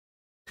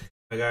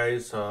Hi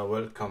guys,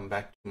 welcome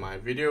back to my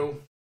video.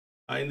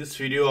 In this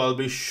video I'll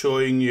be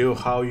showing you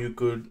how you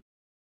could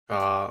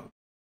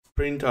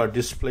print or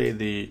display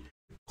the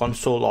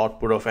console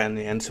output of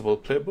any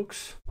Ansible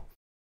playbooks.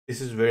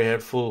 This is very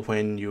helpful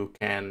when you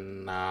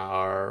can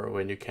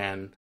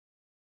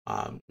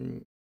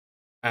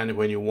and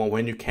when you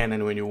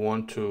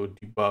want to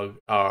debug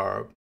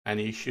or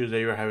any issues that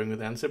you're having with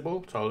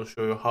Ansible. So I'll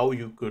show you how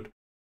you could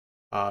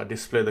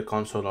display the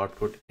console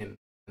output in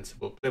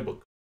Ansible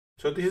Playbook.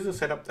 So this is the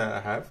setup that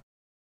I have.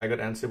 I got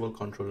Ansible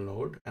control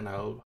node, and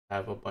I'll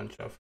have a bunch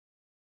of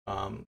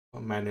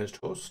managed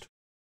hosts.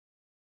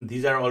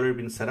 These are already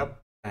been set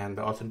up, and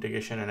the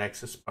authentication and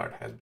access part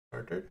has been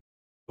started.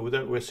 So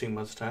without wasting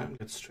much time,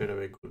 let's straight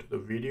away go to the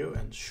video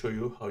and show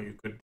you how you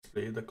could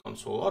display the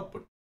console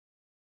output.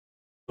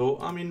 So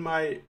I'm in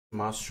my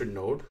master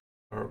node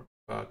or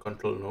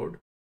control node,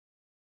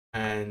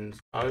 and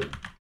I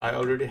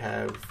already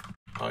have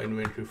an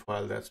inventory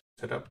file that's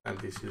set up, and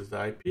this is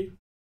the IP.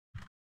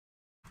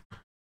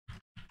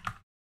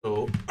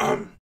 So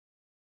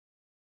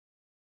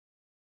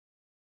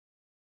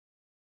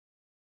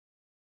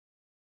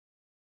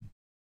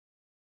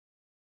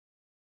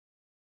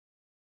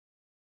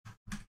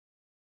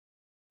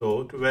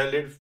so to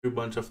validate a few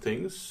bunch of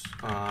things,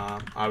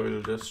 I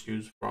will just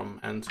use from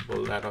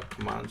Ansible ad hoc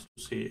commands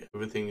to see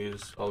everything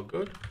is all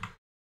good.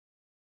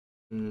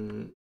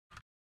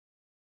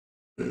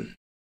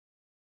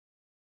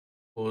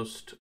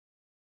 Host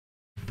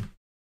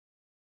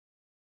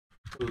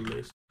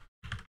list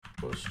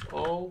host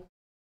all.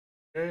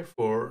 Okay,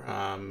 for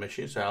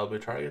machines I'll be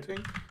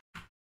targeting.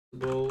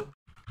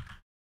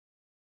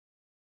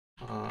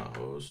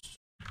 Host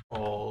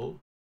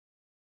all.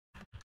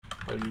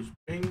 I'll use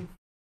ping.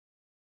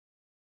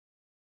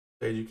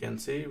 As you can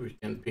see, we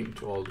can ping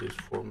to all these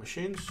 4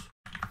 machines.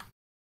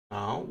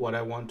 Now what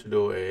I want to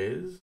do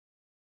is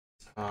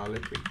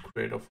let me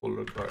create a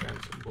folder called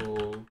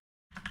Ansible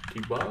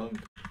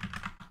debug,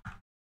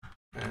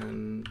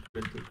 and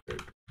let me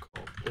create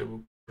called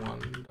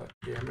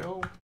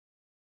playbook1.yml.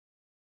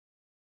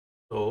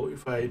 So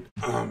if I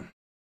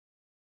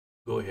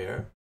go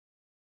here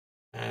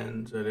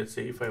and let's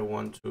say if I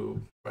want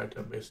to write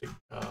a basic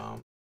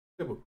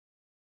playbook,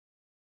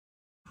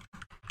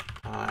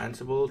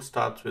 Ansible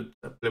starts with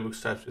playbook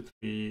starts with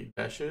 3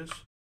 dashes.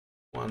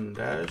 1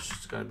 dash,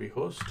 it's gonna be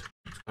host,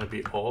 it's gonna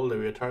be all that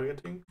we're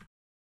targeting.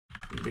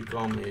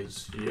 Become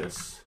is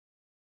yes,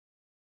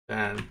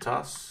 then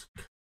task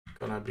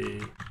gonna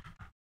be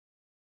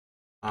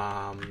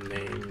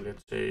name,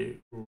 let's say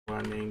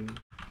running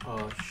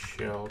a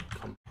shell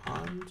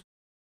command.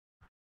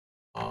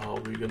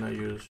 We're gonna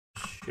use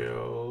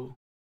shell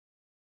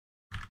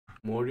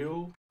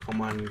module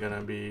command,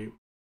 gonna be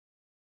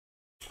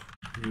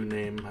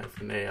uname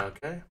 -a,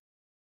 okay.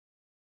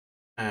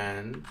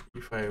 And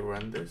if I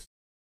run this,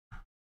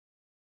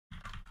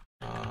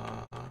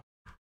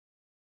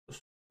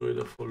 just do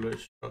the folder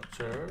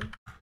structure.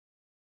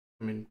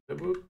 I'm in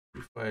playbook.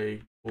 If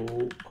I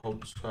go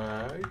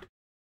outside,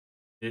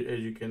 as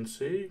you can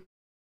see,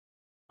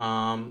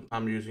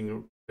 I'm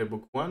using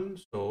playbook 1,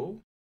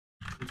 so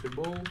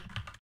Ansible,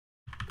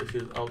 this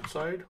is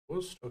outside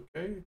host,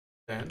 okay,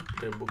 then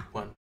playbook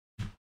 1.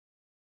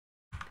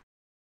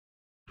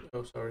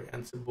 Oh, sorry,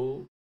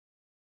 Ansible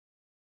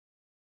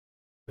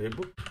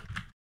playbook.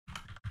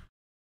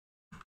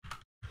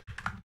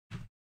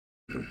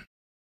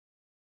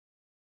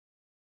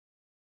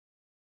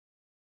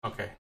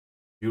 Okay,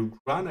 you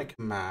run a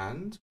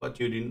command, but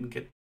you didn't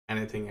get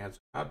anything as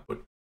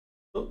output.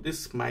 So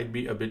this might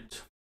be a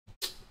bit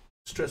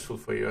stressful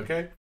for you,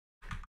 okay?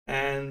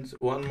 And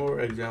one more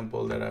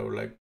example that I would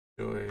like to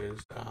show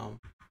is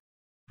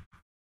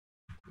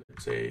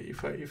let's say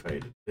if I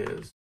did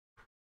this,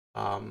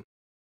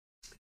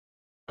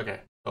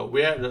 okay, so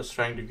we are just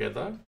trying to get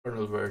the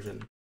kernel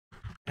version,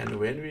 and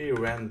when we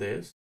ran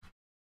this,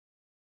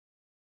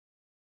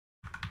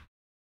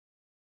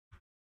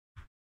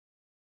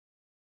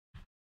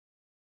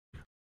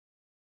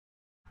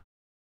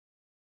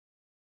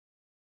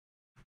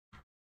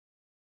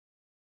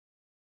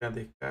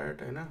 the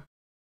cart है ना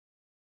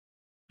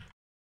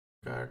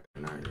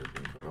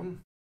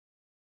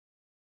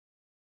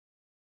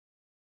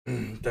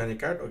tiny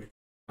cart. Okay,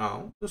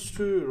 now just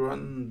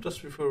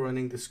before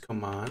running this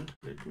command,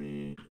 let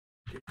me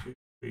get you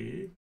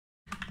free.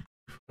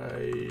 If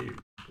I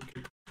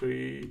get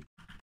free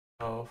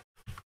of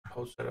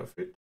outside of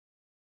it,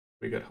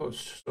 we get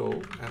host. So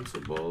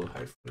Ansible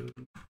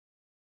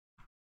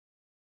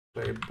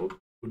 -playbook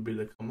would be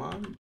the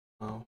command.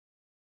 Now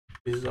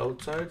this is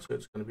outside, so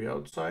it's going to be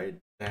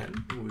outside. Then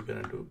we're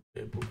going to do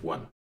playbook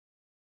 1.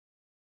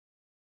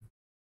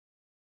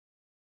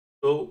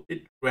 So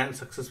it ran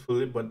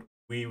successfully, but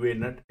we were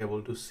not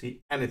able to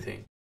see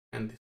anything,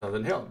 and this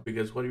doesn't help,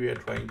 because what we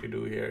are trying to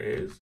do here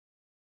is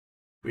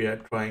we are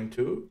trying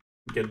to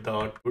get the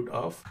output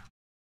of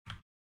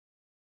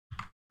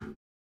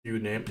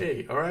uname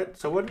A. All right,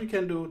 so what we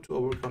can do to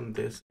overcome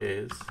this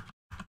is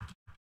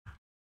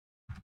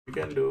we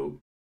can do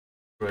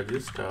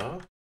register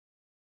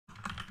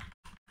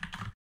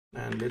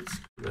and let's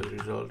give the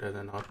result as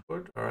an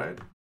output. All right,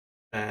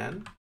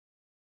 and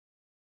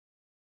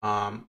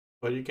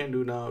what you can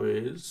do now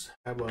is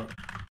have a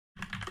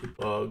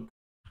debug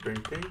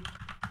printing.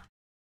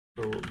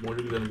 So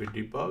module is going to be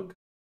debug,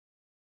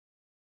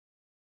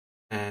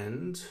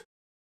 and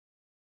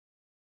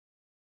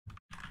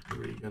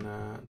we're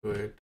gonna do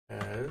it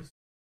as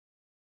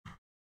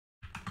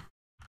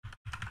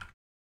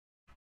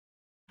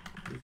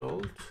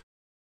result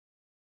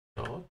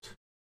dot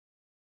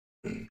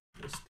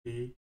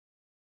st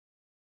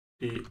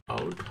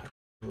out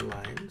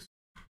lines.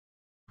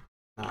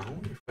 Now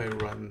if I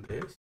run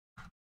this,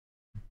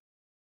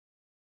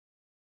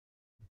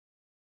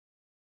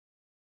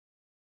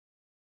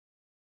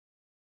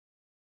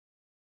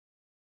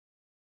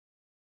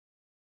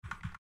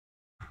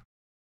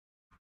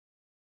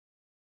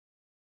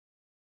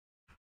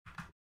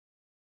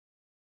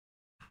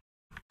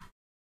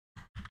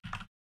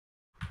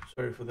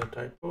 sorry for the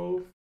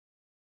typo.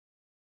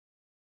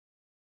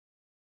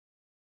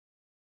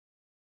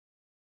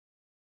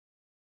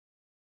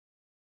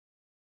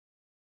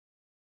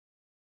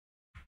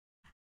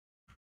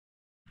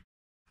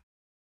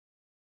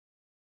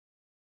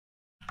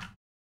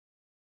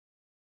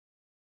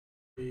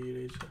 It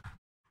is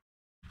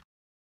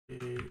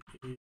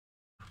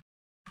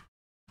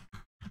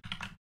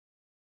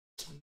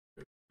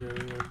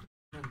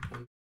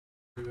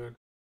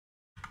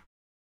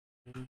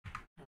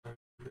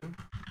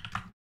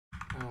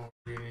now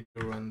we need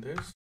to run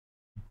this.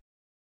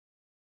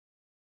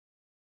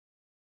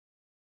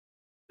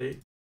 See,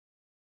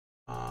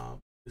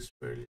 this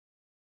very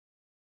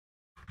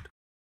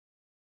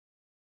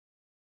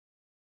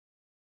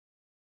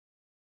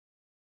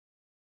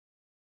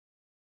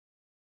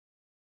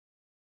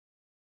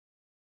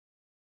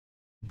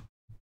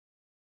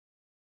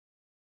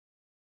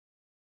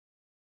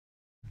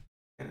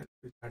and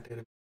we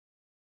started.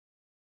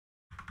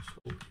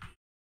 So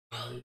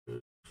I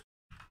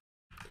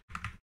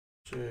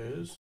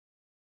just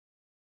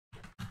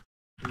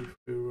if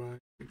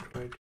we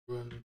try to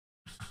run this.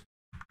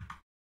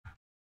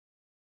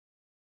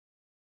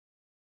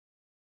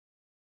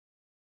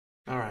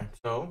 All right,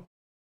 so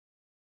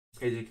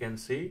as you can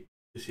see,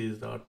 this is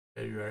the output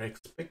that you are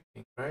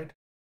expecting, right?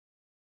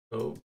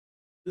 So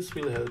this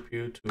will help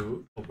you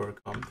to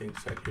overcome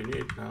things that you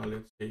need. Now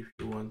let's say if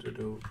you want to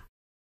do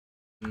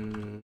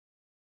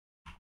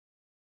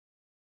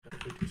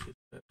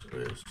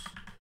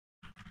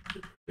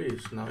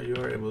please, now you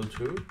are able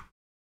to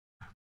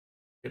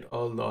get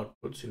all the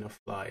outputs in a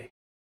fly,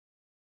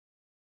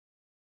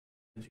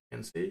 as you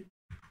can see.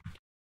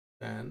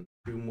 Then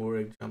few more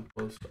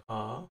examples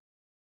are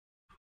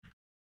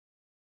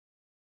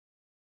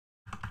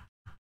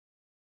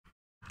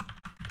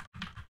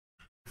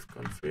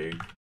config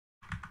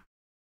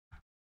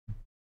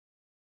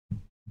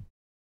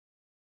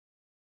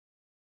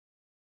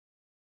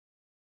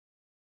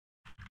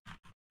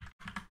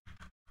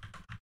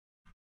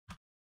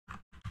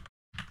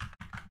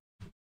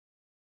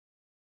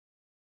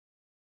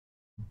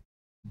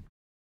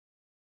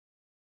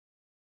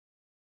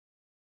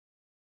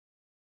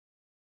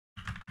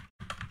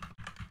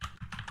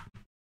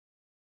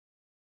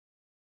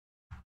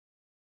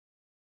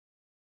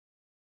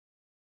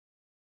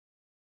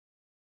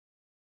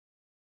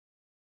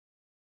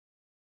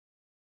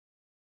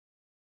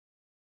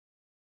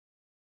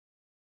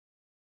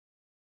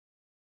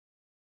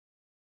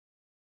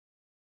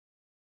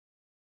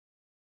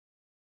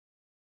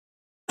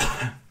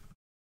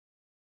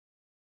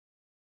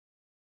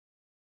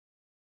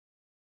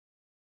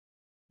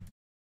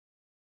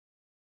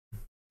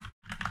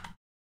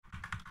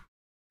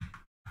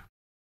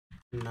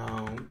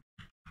now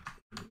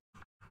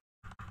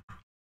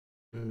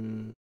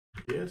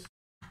yes,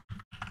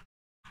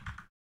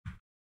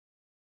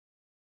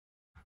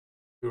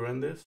 you run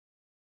this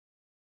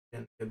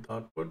and get the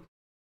output,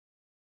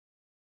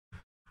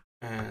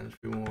 and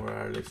few more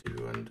are, let's see, if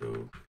you want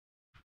to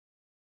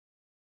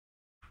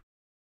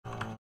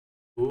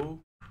go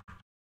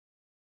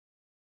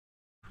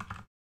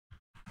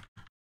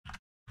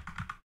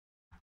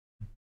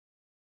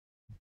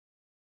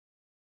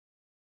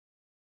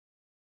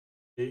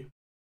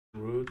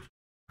root.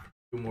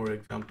 Few more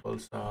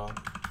examples are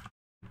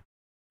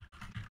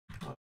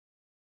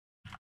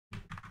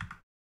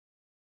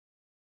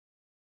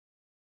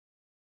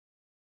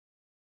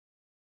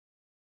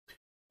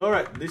all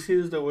right. This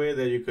is the way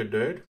that you could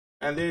do it.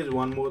 And there is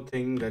one more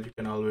thing that you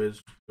can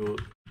always do.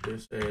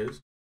 This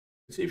is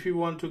if you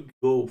want to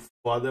go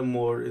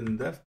furthermore in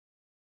depth,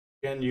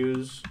 you can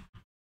use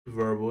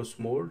verbose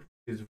mode.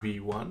 Is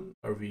V1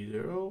 or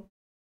V0,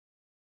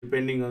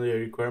 depending on your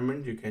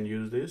requirement. You can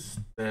use this,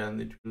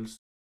 then it will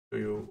show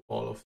you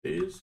all of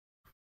these.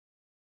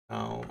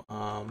 Now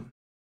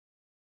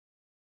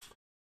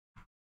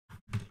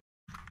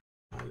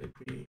let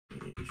me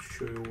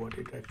show you what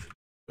it actually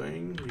is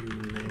doing. You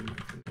name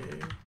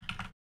it.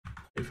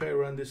 If I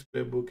run this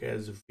playbook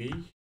as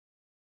V,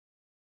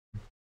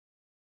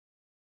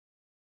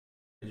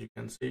 as you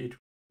can see, it will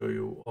show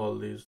you all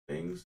these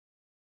things.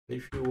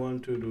 If you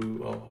want to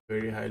do a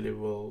very high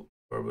level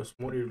verbose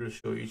mode, it will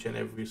show each and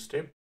every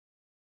step,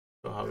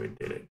 so how it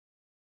did it.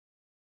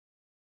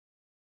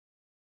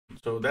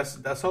 So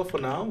that's all for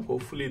now.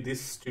 Hopefully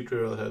this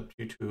tutorial helped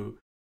you to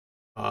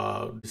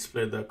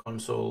display the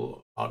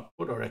console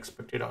output or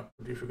expected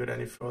output. If you get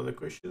any further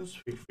questions,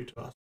 feel free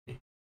to ask me.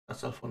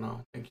 That's all for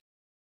now. Thank you.